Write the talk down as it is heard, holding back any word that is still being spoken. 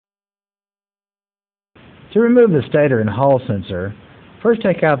To remove the stator and Hall sensor, first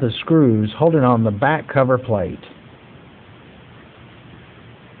take out the screws holding on the back cover plate.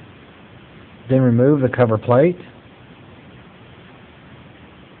 Then remove the cover plate.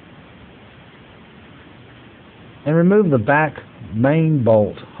 And remove the back main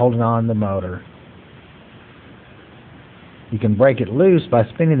bolt holding on the motor. You can break it loose by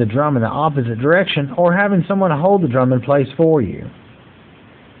spinning the drum in the opposite direction or having someone hold the drum in place for you.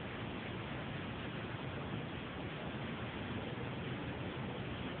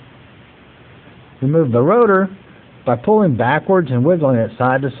 Remove the rotor by pulling backwards and wiggling it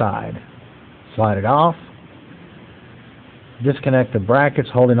side to side. Slide it off. Disconnect the brackets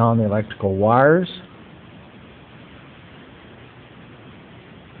holding on the electrical wires.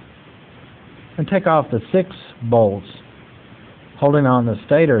 And take off the 6 bolts holding on the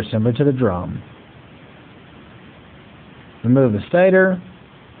stator assembly to the drum. Remove the stator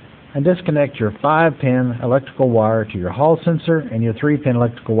and disconnect your 5-pin electrical wire to your Hall sensor and your 3-pin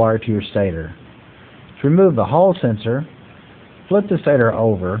electrical wire to your stator. To remove the Hall sensor, flip the stator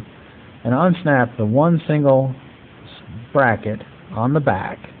over and unsnap the one single bracket on the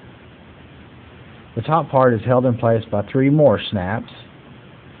back. The top part is held in place by 3 more snaps.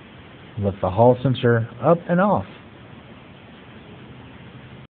 Lift the Hall sensor up and off.